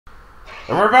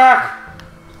And we're back!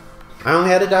 I only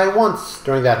had to die once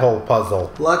during that whole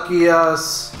puzzle. Lucky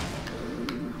us.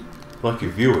 Lucky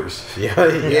viewers. Yeah.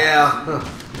 Yeah.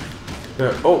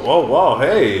 Yeah. Oh, wow,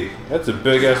 hey! That's a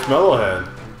big ass metalhead.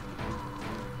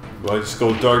 Do I just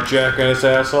go Dark Jack on his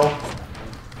asshole?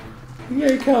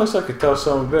 Yeah, he kinda looks like a tough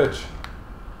son of a bitch.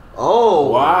 Oh.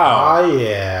 Wow. Oh,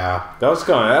 yeah. That was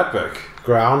kinda epic.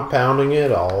 Ground pounding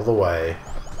it all the way.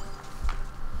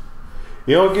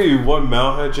 You don't give you one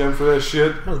metalhead gem for that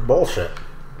shit? That was bullshit.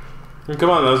 I mean, come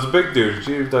on, that was a big dude.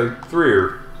 She was like 3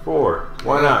 or 4.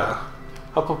 Why not?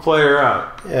 Help a player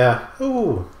out. Yeah.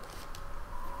 Ooh.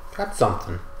 Got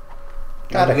something.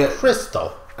 Got a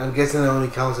crystal. I'm guessing that only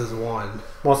counts as one.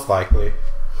 Most likely.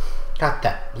 Got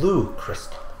that blue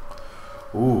crystal.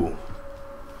 Ooh.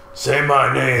 Say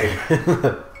my name.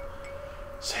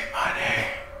 Say my name.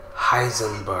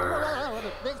 Heisenberg.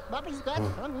 This puppy's got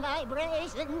some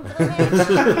vibrations.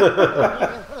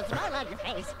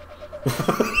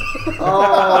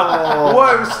 Oh.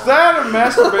 What, was that a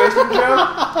masturbation joke?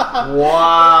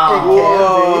 Wow.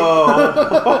 Whoa.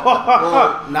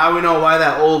 Well, now we know why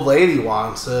that old lady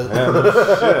wants it.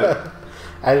 Yeah, shit.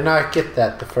 I did not get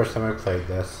that the first time I played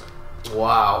this.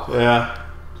 Wow. Yeah.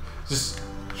 Just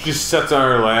sits on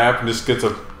her lap and just gets a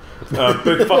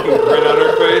big fucking grin on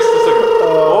her face. It's like,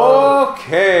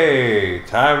 okay,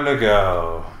 time to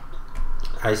go.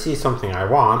 I see something I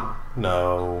want.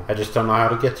 No. I just don't know how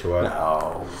to get to it.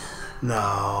 No.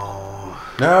 No.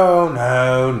 No,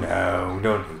 no, no.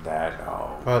 Don't do that,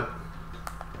 no. But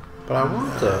I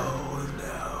want it.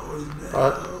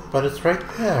 But it's right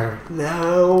there.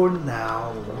 No.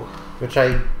 Which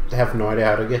I have no idea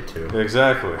how to get to.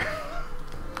 Exactly.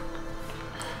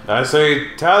 I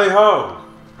say, tally ho!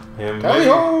 And Tally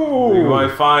ho! You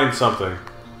might find something.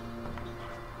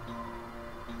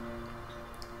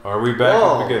 Are we back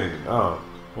at the beginning? Oh,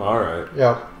 well, alright.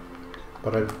 Yep.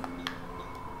 But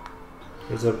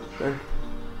there's a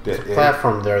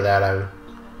platform there that I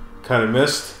kind of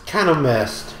missed? Kind of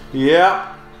missed. Yep.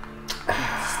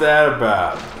 What's that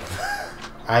about?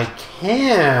 I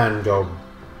can go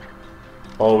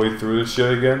all the way through this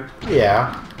shit again?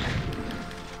 Yeah.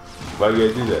 Why you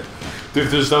gotta do that? Dude,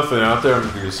 if there's nothing out there, I'm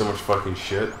gonna give you so much fucking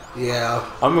shit. Yeah.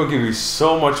 I'm gonna give you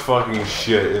so much fucking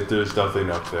shit if there's nothing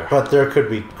up there. But there could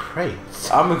be crates.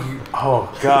 I'm gonna give, oh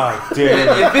god damn.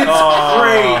 If it's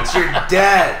crates, you're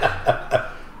dead.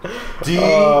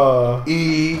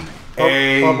 D-E-A-D.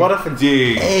 Well, what if it's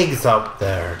eggs up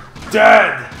there?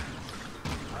 Dead!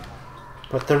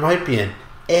 But there might be an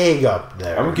egg up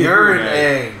there. I'm gonna give You're you an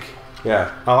egg.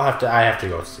 Yeah. I have to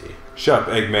go see. Shut up,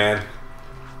 Eggman.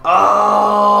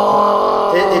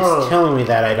 Oh! It's killing me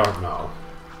that I don't know.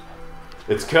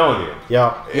 It's killing you.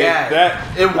 Yep.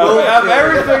 Yeah. It will. Of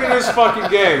everything in this fucking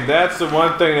game, that's the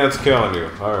one thing that's killing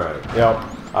you. Alright. Yep.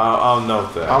 I'll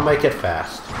note that. I'll make it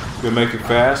fast. You'll make it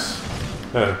fast?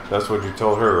 That's what you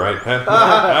told her, right?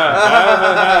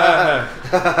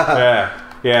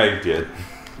 Yeah, you did.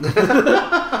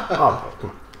 Oh,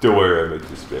 don't worry, I make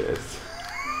this fast.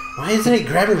 Why isn't he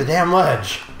grabbing the damn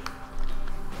ledge?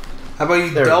 How about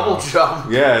you double jump?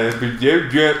 Yeah, it'd be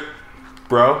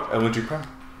bro. And would you cry?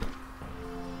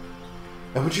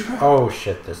 And would you cry? Oh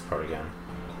shit! This part again.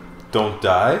 Don't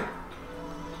die.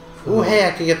 Ooh, hey,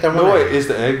 I can get that one. No, wait, is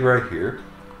the egg right here?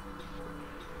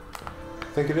 I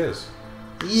think it is.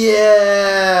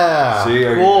 Yeah. See,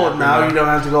 cool. Now you don't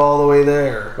have to go all the way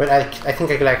there. Wait, I think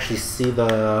I could actually see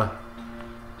the.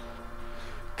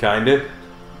 Kinda.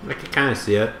 I can kind of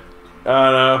see it. No.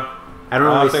 I don't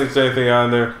know. I don't think there's anything on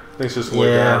there. I think it's just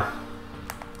way down.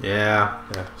 Yeah.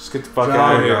 Just get the fuck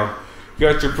out of here. You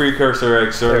got your precursor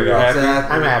egg, sir. You happy?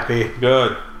 Exactly. I'm happy.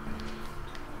 Good.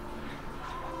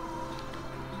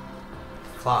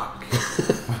 Fuck.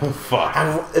 Fuck.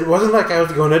 It wasn't like I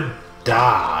was going to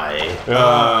die.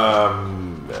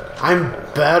 I'm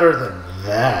better than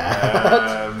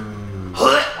that.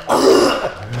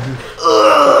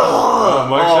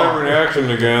 Mike's having a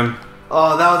reaction again.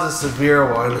 Oh, that was a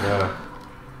severe one. Yeah.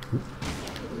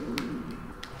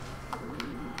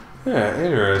 Yeah,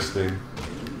 interesting.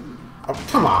 Oh,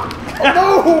 come on.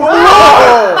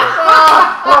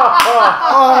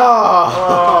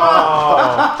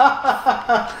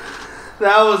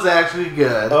 That was actually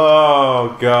good.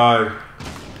 Oh, God.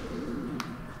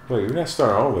 Wait, we're not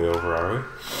starting all the way over, are we?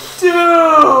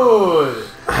 Dude!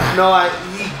 No,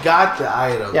 he got the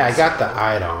item. Yeah, I got the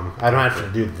item. I don't have to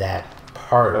do that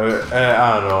part.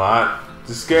 I don't know.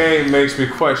 This game makes me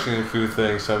question a few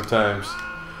things sometimes.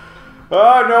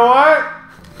 Oh, you know what?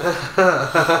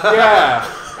 Yeah.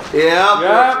 Yep.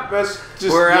 Yeah, that's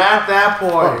just... We're at that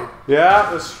point. Yeah,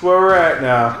 that's where we're at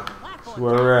now. That's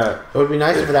where we're at. It would be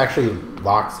nice if it actually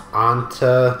locks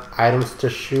onto items to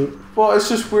shoot. Well, it's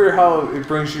just weird how it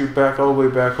brings you back all the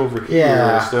way back over here.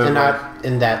 Yeah, instead and of not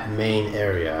in that main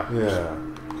area. yeah.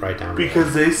 Right down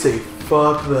Because they say,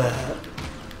 fuck that.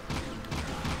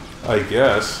 I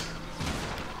guess.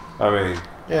 I mean,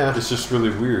 there. Yeah. it's just really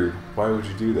weird. Why would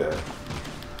you do that?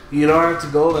 You don't have to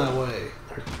go that way.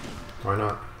 Why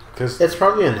not? Because It's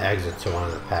probably an exit to one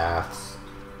of the paths.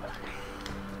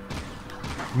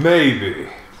 maybe.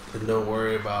 And don't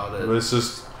worry about it. Let's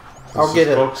just. I'll get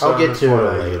it. focus I'll on get this to one it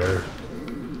item. later.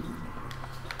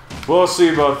 We'll see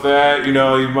about that. You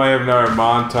know, you might have another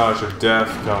montage of death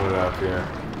coming up here.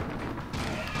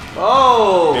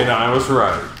 Oh! And I was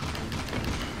right.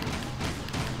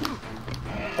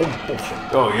 Oh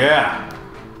bullshit! Oh yeah.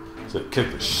 So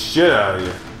kick the shit out of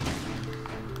you.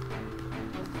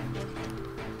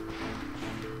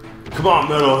 Come on,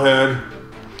 metalhead.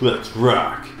 Let's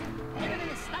rock.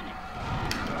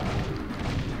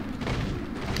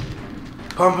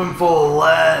 Pumping full of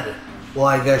lead. Well,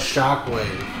 I guess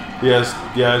shockwave. Yes,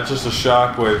 yeah, it's just a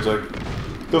shockwave. It's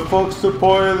like, the fuck's the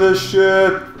point of this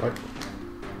shit? What?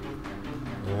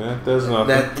 Yeah, it does nothing.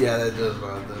 That does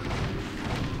nothing.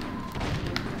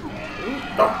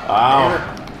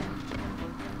 Ow.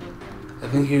 I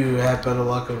think you had better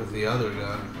luck with the other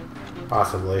gun.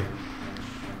 Possibly.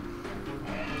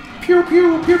 Pew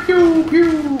pew pew pew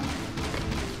pew.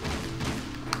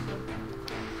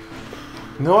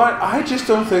 You know what? I just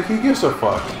don't think he gives a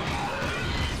fuck.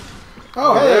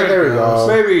 Oh, hey, there we go.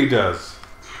 Maybe he does.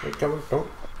 Wait, come on, don't.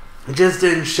 It just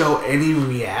didn't show any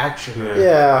reaction. Yeah.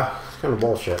 Yeah, it's kind of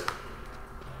bullshit.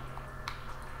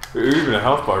 Even a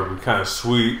health bar would be kind of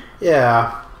sweet.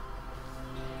 Yeah.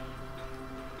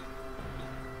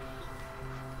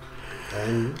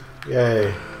 And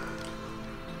yay.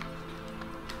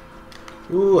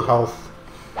 Ooh, health.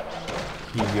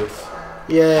 Heals.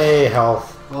 Yay,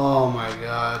 health. Oh my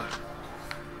god.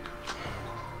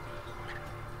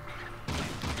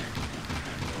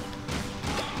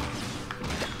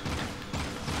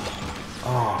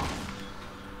 Oh.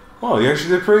 Oh, you actually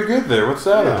did pretty good there. What's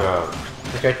that Yeah. about?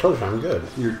 Like I told you, I'm good.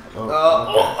 You're.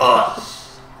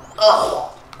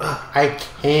 I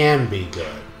can be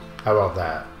good. How about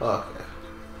that? Okay.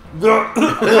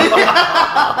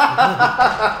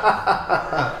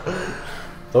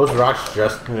 Those rocks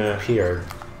just Yeah. appeared.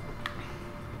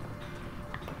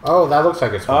 Oh, that looks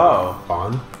like it's gonna be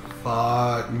fun.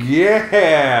 Fuck.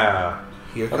 Yeah.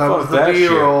 Here How comes about the that shit?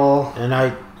 B-roll. And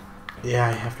I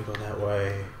have to go that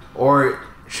way. Or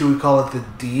should we call it the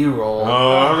D-roll?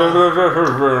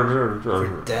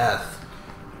 For death.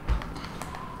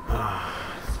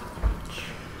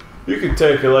 You can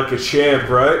take it like a champ,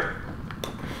 right?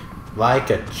 Like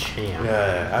a champ.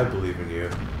 Yeah, I believe in you.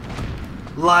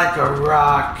 Like a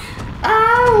rock.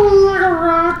 Ow, like a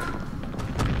rock.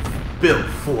 Built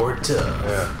for tough.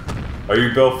 Yeah. Are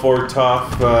you built for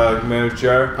tough,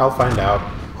 manager? I'll find out.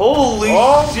 Holy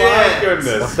Oh shit. my What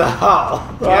goodness. the hell?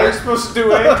 How are you supposed to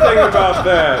do anything about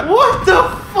that? What the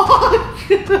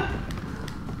fuck?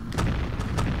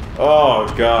 Oh,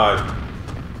 God.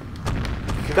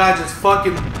 God, just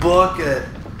fucking book it.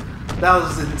 That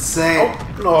was insane.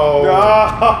 No.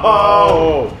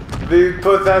 No! They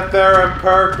put that there on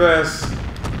purpose.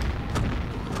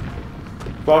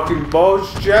 Fucking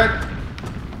bullshit.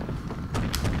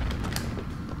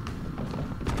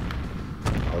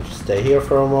 I'll just stay here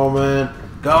for a moment.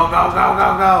 Go, go, go,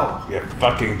 go, go. You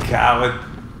fucking coward.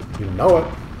 You know it.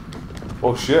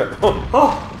 Oh, shit.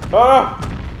 Oh, Oh!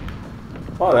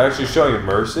 Oh, they actually show you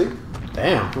mercy?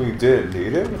 Damn. When you didn't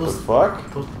need it? What the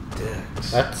fuck? those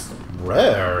dicks. That's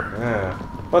rare. Yeah.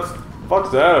 What's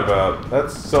that about?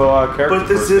 That's so character. But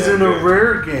this first isn't damn a game.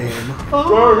 rare game.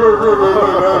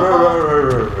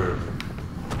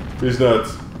 He's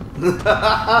nuts.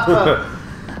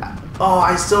 Oh,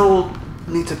 I still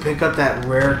need to pick up that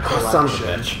rare collection. Son of a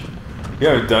bitch. You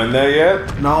haven't done that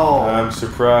yet? No. I'm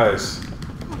surprised.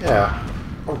 Yeah.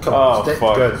 Oh, come Oh, on. Stay.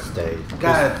 fuck. Good, stay.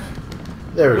 God,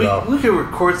 There we we go. could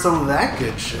record some of that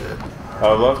good shit.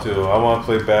 I'd love to. I want to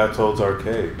play Battletoads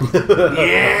Arcade.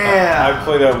 Yeah. I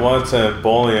played that once at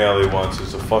Bowling Alley once.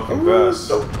 It's the fucking best.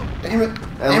 Oh, damn it.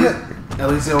 At Damn least, it. at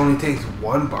least it only takes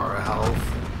 1 bar of health.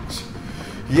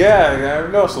 Yeah,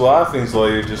 I've noticed a lot of things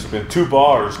lately. Just been 2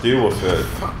 bars. Deal with it.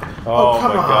 Oh,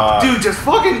 come my on. god. Dude, just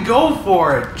fucking go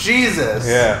for it. Jesus.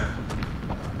 Yeah.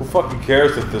 Who fucking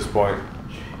cares at this point?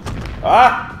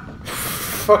 Ah!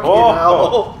 Fucking Oh.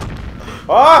 hell.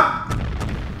 Ah!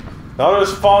 Now they're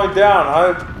just falling down.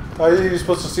 How are you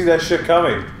supposed to see that shit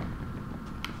coming?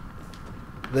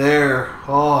 There.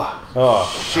 Oh, Oh.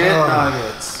 shit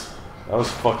nuggets. That was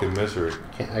fucking misery.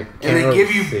 I can't And they really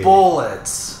give you see.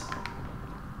 bullets.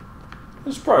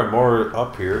 There's probably more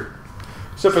up here.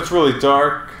 Except it's really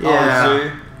dark. Yeah. Oh,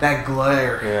 see? That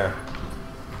glare. Yeah.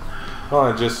 Hold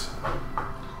on, just...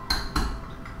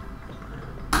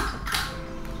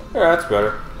 Yeah, that's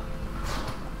better.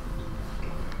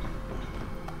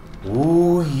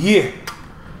 Ooh, yeah.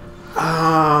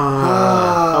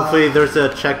 Hopefully there's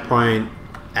a checkpoint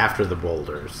after the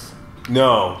boulders.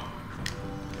 No.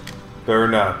 There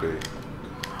not be.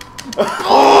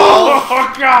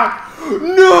 Oh, God!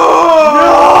 No!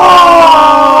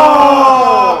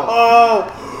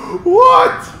 Oh!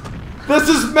 What? This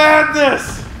is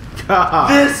madness! God.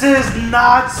 This is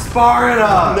not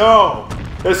Sparta. No!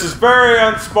 This is very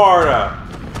unsparta.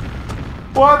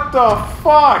 What the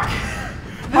fuck?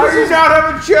 How do you not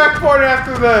have a checkpoint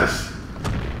after this?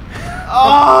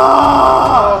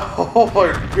 Oh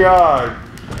my god.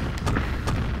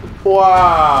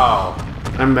 Wow.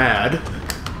 I'm mad.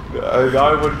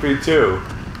 I would be too.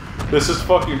 This is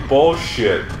fucking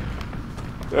bullshit.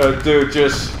 Dude,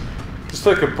 just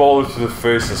take a bullet to the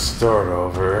face and start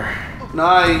over.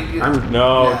 No,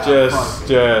 No, Yeah,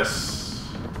 just.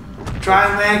 try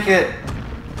and make it.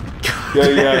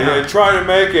 Yeah. Try to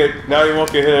make it. Now you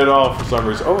won't get hit at all for some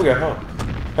reason. Oh, we got help.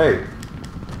 Hey,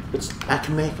 I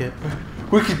can make it.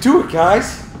 we can do it,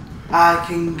 guys. I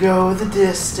can go the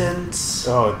distance.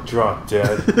 Oh, drop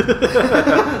dead.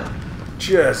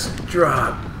 Just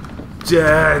drop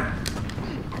dead.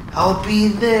 I'll be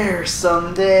there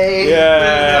someday.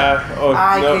 Yeah. Oh,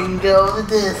 I no. can go the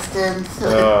distance.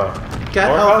 Got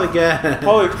Or health how- again.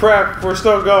 Holy crap, we're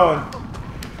still going.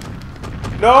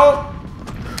 No.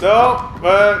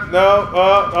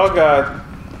 Oh god.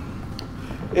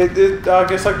 I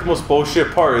guess like the most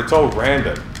bullshit part, it's all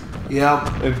random. Yep.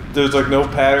 And there's like no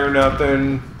pattern,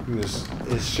 nothing.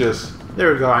 It's just.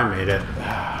 There we go, I made it.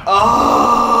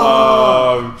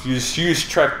 Oh. You just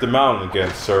trekked the mountain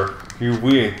again, sir.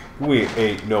 We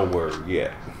ain't nowhere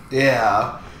yet.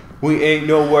 Yeah. We ain't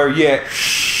nowhere yet.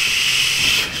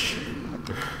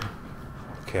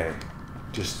 Okay.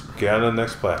 Just get on the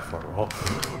next platform. Oh.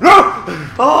 No!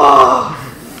 Oh,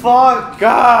 fuck.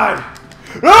 God!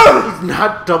 No!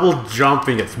 Not double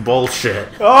jumping, it's bullshit.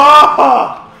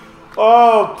 Oh!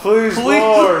 Oh, please,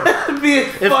 Lord. Please be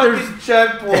a fucking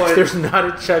checkpoint. If there's not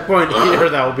a checkpoint here,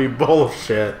 that will be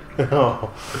bullshit.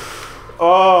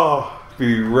 Oh,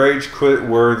 be rage quit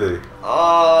worthy.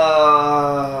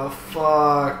 Oh,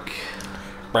 fuck.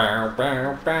 Bow,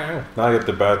 bow, bow. Now I get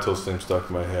the Battletoads theme stuck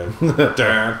in my head.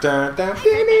 Dun, dun, dun. Dun,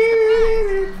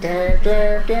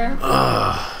 dun, dun.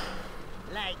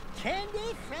 Like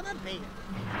candy from a baby.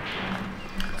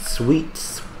 Sweet,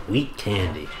 sweet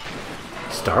candy.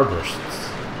 Starbursts.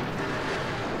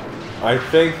 I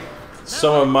think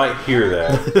someone might hear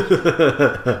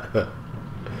that.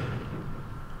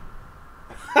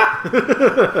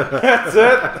 That's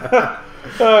it?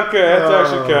 Okay, that's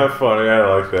actually kind of funny.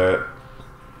 I like that.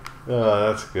 Oh,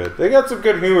 that's good. They got some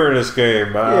good humor in this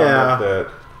game. I like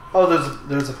that. Oh,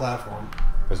 there's a platform.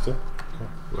 That's it?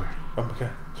 Oh my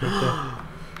god. It's right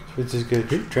there. It's just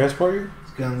good. Transport you?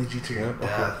 It's gonna lead you to your Okay.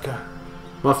 death. God.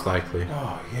 Most likely.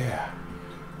 Oh, yeah.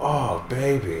 Oh,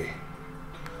 baby.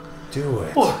 Do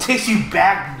it. Oh, it takes you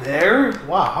back there?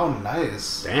 Wow, how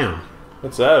nice. Damn.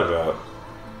 What's that about?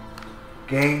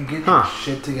 Gang, get Huh. your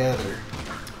shit together.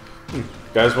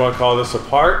 Guys want to call this a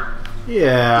part?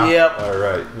 Yeah. Yep.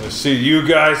 Alright. We'll see you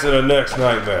guys in the next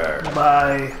nightmare.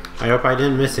 Bye. I hope I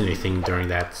didn't miss anything during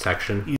that section.